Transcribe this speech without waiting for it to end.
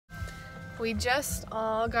We just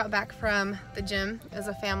all got back from the gym as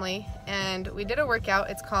a family and we did a workout.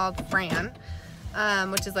 It's called Fran,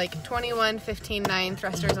 which is like 21, 15, 9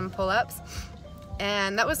 thrusters and pull-ups.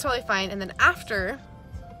 And that was totally fine. And then after,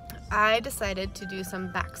 I decided to do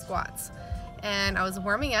some back squats. And I was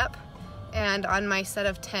warming up, and on my set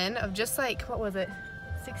of 10 of just like, what was it?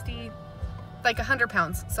 60, like 100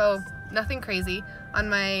 pounds. So nothing crazy. On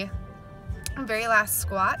my very last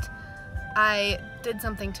squat, I did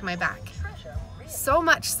something to my back. So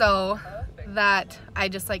much so that I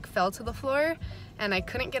just like fell to the floor and I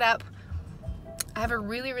couldn't get up. I have a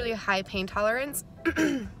really, really high pain tolerance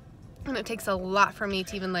and it takes a lot for me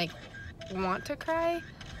to even like want to cry.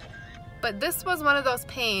 But this was one of those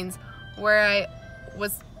pains where I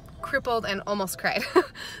was crippled and almost cried.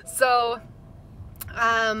 So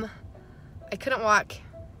I couldn't walk,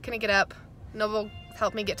 couldn't get up. Noble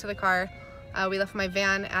helped me get to the car. We left my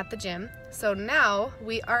van at the gym. So now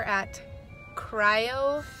we are at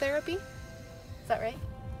Cryotherapy. Is that right?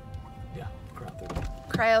 Yeah, cryotherapy.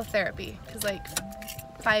 Cryotherapy, because like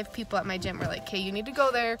 5 people at my gym were like, okay, you need to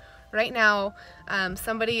go there right now.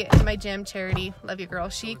 Somebody in my gym, Charity, love you girl,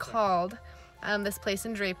 she called this place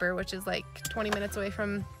in Draper, which is like 20 minutes away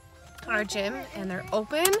from our gym, and they're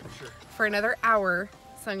open for another hour.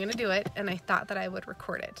 So I'm gonna do it, and I thought that I would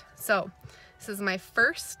record it. So this is my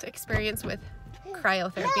first experience with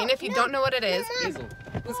cryotherapy, and if you don't know what it is,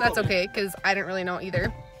 so that's okay because I didn't really know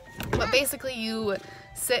either. But basically you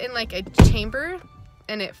sit in like a chamber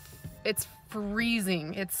and it's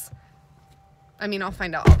freezing. I mean, I'll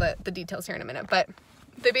find out all the details here in a minute, but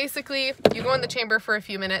they basically, you go in the chamber for a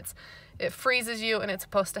few minutes, it freezes you, and it's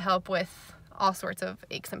supposed to help with all sorts of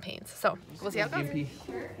aches and pains. So we'll see how it goes.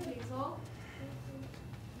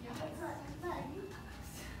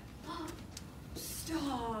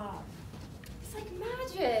 Stop. It's like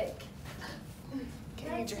magic. Okay,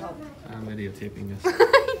 I need your help. I'm videotaping this. I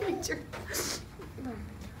need your...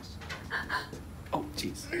 Oh,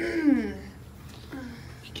 jeez. You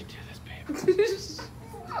can do this, babe.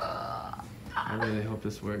 I really hope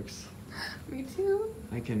this works. Me too.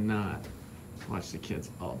 I cannot watch the kids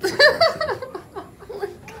all day.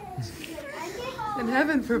 And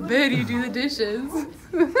heaven forbid you do the dishes.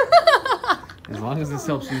 As long as this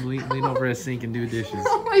helps you lean over a sink and do dishes.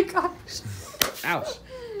 Oh my gosh. Ouch.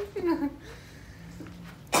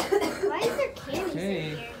 Why is there candy Okay.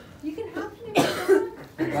 in here? You can have it.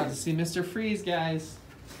 We're about to see Mr. Freeze, guys.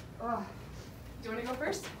 Oh. Do you want to go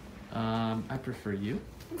first? I prefer you.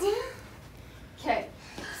 Okay.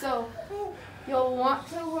 So you'll want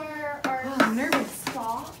To wear our I'm nervous.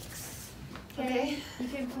 socks. Okay. You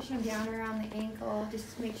can push them down around the ankle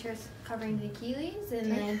just to make sure it's covering the Achilles,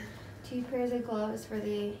 and then 2 pairs of gloves for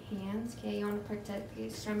the hands. Okay, you want to protect the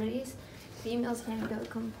extremities. Females can go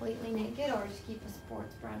completely naked or just keep a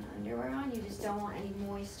sports bra and underwear on. You just don't want any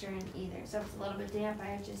moisture in either. So if it's a little bit damp,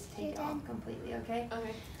 I would just take it off completely, okay?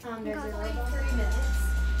 Okay. There's like 3 minutes.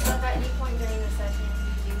 So if at any point during the session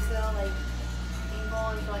you do feel like painful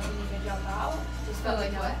and feel like you need to jump out, just let me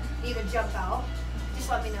know. What? Need to jump out. Just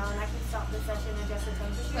let me know and I can stop the session and adjust the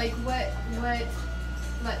temperature. Like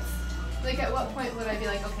at what point would I be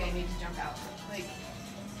like, okay, I need to jump out? Like,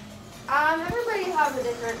 everybody has a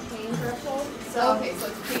different pain threshold. So okay, so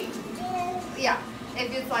it's pain. yeah,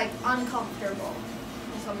 if it's like uncomfortable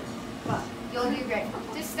or something, but you'll do great.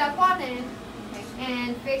 Just step on in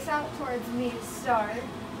and face out towards me to start.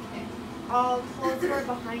 I'll close the door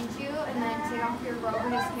behind you and then take off your robe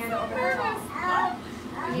and just hand it over the top.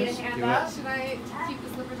 You need a hand up. Should I keep the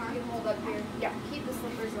slippers on? I can hold up here. Yeah, keep the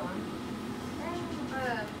slippers on.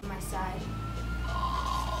 My side.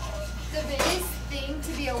 The biggest thing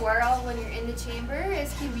to be aware of when you're in the chamber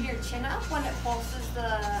is keeping your chin up when it pulses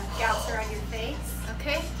the gouts around your face.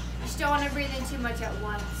 Okay. You just don't want to breathe in too much at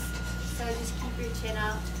once. So just keep your chin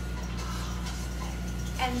up.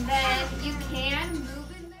 And then you can move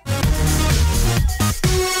in there.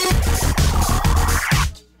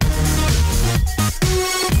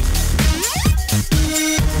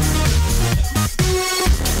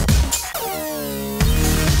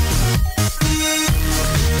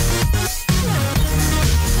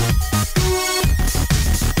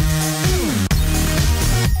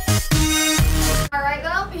 Alright,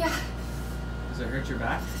 well, yeah. Does it hurt your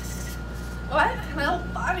back? What? My whole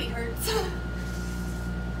body hurts.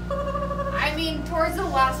 I mean, towards the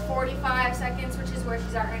last 45 seconds, which is where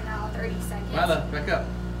she's at right now, 30 seconds. Lila, back up.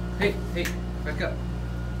 Hey, back up.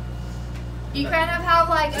 You kind of have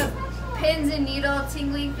like a pins and needle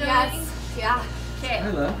tingling feeling. Yes. Yeah. Okay.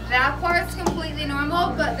 Lila. That part's completely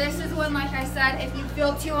normal, but this is when, like I said, if you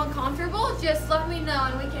feel too uncomfortable, just let me know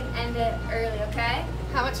and we can end it early, okay?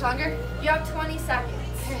 How much longer? You have 20 seconds.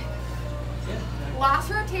 Okay.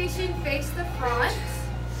 last rotation, face the front.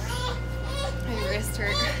 My wrist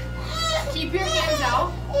hurt. Keep your hands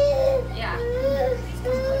out. Yeah.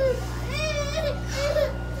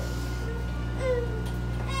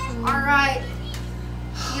 All right.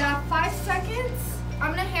 You have 5 seconds.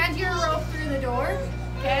 I'm gonna hand you a rope through the door,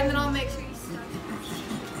 okay, and then I'll make sure you stop.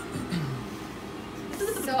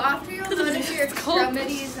 So after you'll notice your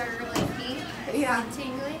extremities are really pink, and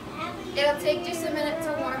tingly. It'll take just a minute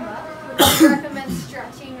to warm up. We recommend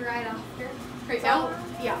stretching right after. So,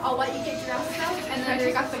 yeah, I'll let you get dressed up, and then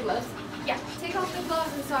take off the gloves. Yeah, take off the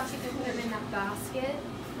gloves and socks. You can put them in that basket.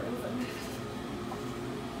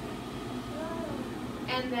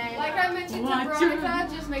 And then, like I mentioned to Veronica,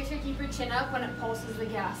 just make sure you keep your chin up when it pulses the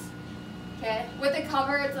gas. Okay? With the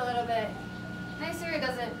cover, it's a little bit nicer. It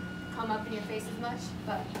doesn't come up in your face as much,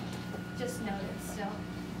 but just note it still.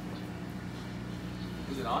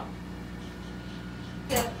 Is it on?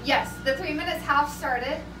 Yes, the 3 minutes have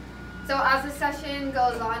started. So as the session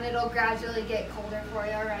goes on, it'll gradually get colder for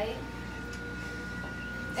you, alright?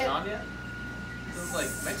 Is it on yet? It looks like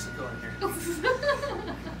Mexico in here.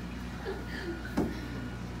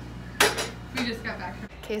 We just got back.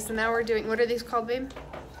 Okay, so now we're doing, what are these called, babe?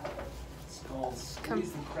 It's called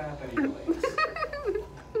squeeze the crap out of your legs.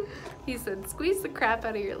 He said, squeeze the crap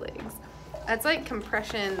out of your legs. That's like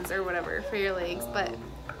compressions or whatever for your legs, but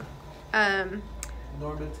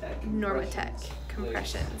Normatec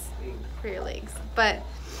compressions for your legs. But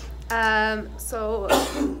so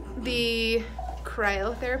the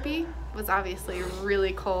cryotherapy was obviously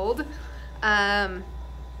really cold.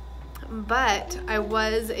 But I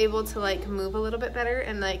was able to like move a little bit better,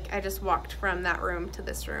 and like I just walked from that room to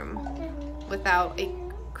this room without a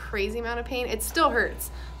crazy amount of pain. It still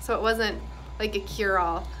hurts, so it wasn't like a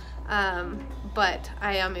cure-all, but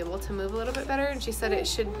I am able to move a little bit better, and she said it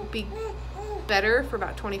should be better for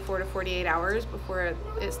about 24 to 48 hours before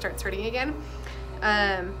it starts hurting again.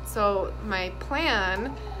 So my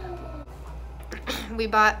plan, we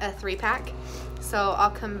bought a 3-pack. So I'll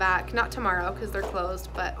come back, not tomorrow because they're closed,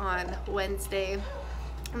 but on Wednesday,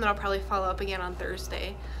 and then I'll probably follow up again on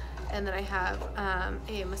Thursday. And then I have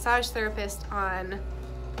a massage therapist on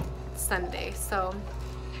Sunday. So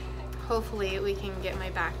hopefully we can get my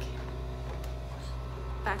back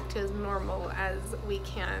to as normal as we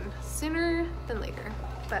can sooner than later.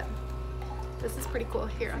 But this is pretty cool.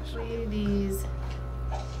 Here, I'll show you these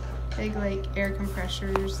big like air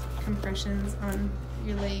compressions on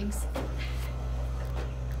your legs.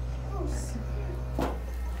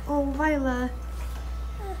 Oh, Viola,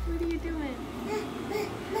 what are you doing?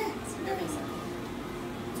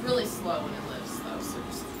 It's really slow when it lifts, though, so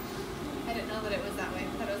just... I didn't know that it was that way. I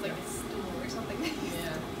thought it was like a stool or something.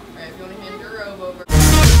 Yeah. Alright, if you want to hand your robe over.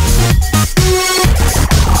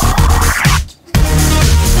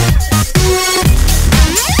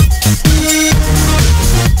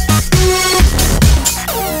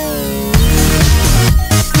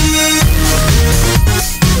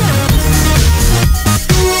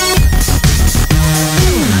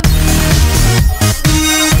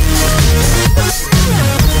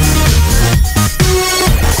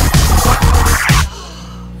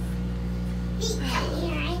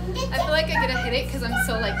 Because I'm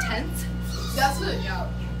so like tense. That's it, yeah.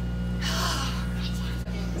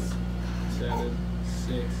 7, 6.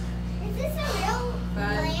 Is this a real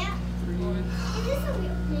plant? 3. Is this a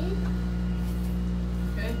real plant?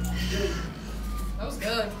 Okay. That was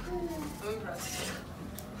good. I'm impressed.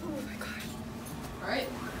 Oh my god. Alright.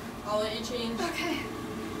 I'll let you change. Okay.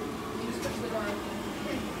 You just push the door open.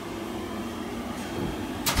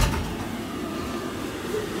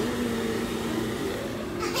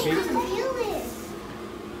 I can feel it.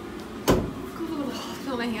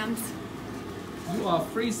 Feel my hands. You are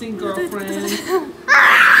freezing, girlfriend.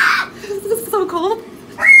 This is so cold.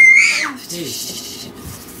 Hey,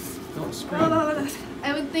 don't scream.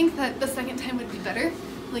 I would think that the second time would be better,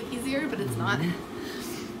 like easier, but it's not. I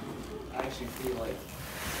actually feel like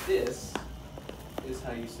this is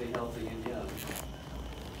how you stay healthy and young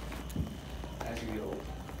as you get old.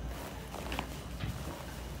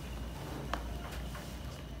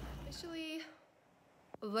 Officially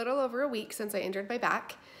a little over a week since I injured my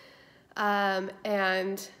back,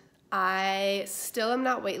 and I still am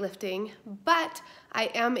not weightlifting, but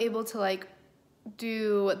I am able to like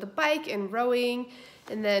do the bike and rowing,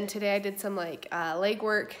 and then today I did some like leg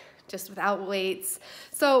work just without weights.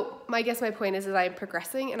 So I guess my point is that I'm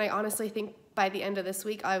progressing, and I honestly think by the end of this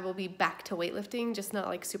week I will be back to weightlifting, just not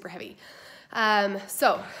like super heavy.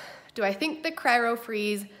 So do I think the cryo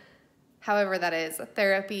freeze, however that is,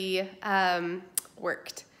 therapy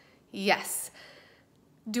worked? Yes.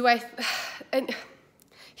 Do I, and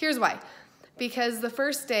here's why. because the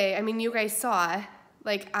first day, I mean, you guys saw,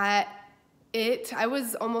 like I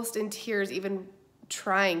was almost in tears even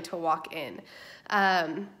trying to walk in.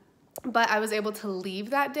 But I was able to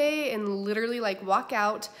leave that day and literally like walk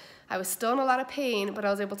out. I was still in a lot of pain, but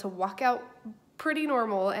I was able to walk out pretty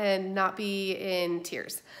normal and not be in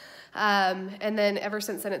tears. And then ever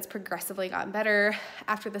since then, it's progressively gotten better.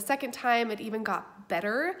 After the second time, it even got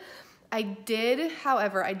better. I did,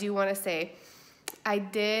 however, I do want to say, I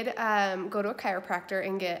did go to a chiropractor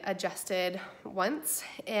and get adjusted once,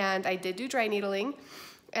 and I did do dry needling.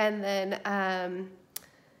 And then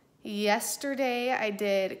yesterday I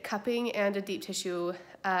did cupping and a deep tissue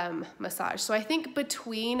massage. So I think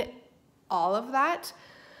between all of that,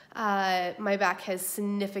 my back has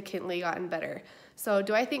significantly gotten better. So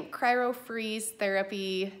do I think cryo freeze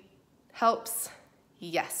therapy helps?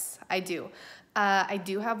 Yes, I do. I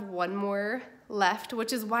do have one more left,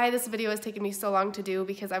 which is why this video has taken me so long to do,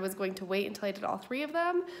 because I was going to wait until I did all 3 of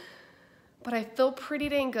them, but I feel pretty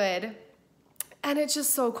dang good. And it's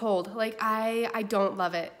just so cold. Like I don't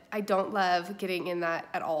love it. I don't love getting in that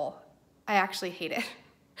at all. I actually hate it.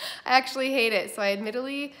 I actually hate it. So I admit,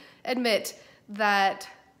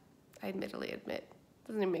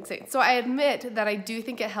 doesn't even make sense. So I admit that I do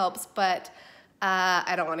think it helps, but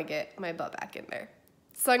I don't want to get my butt back in there.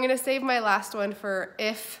 So I'm going to save my last one for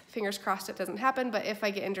if, fingers crossed it doesn't happen, but if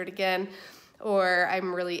I get injured again, or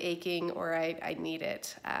I'm really aching, or I need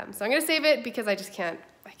it. So I'm going to save it because I just can't,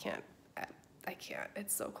 I can't.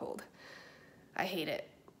 It's so cold. I hate it.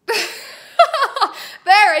 There,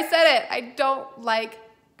 I said it. I don't like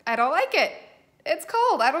it. It's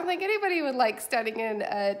cold. I don't think anybody would like standing in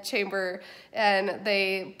a chamber and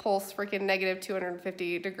they pulse freaking negative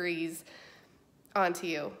 250 degrees onto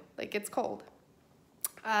you. Like, it's cold.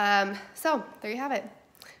 So there you have it.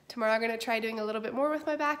 Tomorrow I'm going to try doing a little bit more with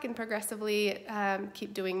my back and progressively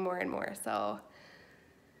keep doing more and more. So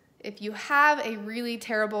if you have a really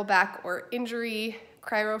terrible back or injury,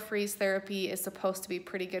 cryo freeze therapy is supposed to be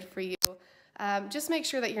pretty good for you. Just make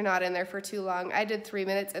sure that you're not in there for too long. I did 3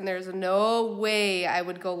 minutes, and there's no way I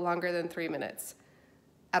would go longer than 3 minutes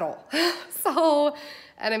at all. So,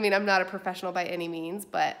 and I mean, I'm not a professional by any means,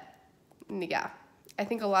 but yeah, I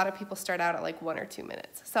think a lot of people start out at like 1 or 2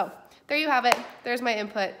 minutes. So there you have it. There's my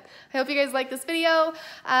input. I hope you guys like this video.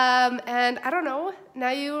 And I don't know,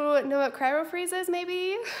 now you know what cryo freeze is,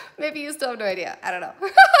 maybe? Maybe you still have no idea. I don't know.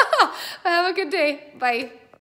 Have a good day. Bye.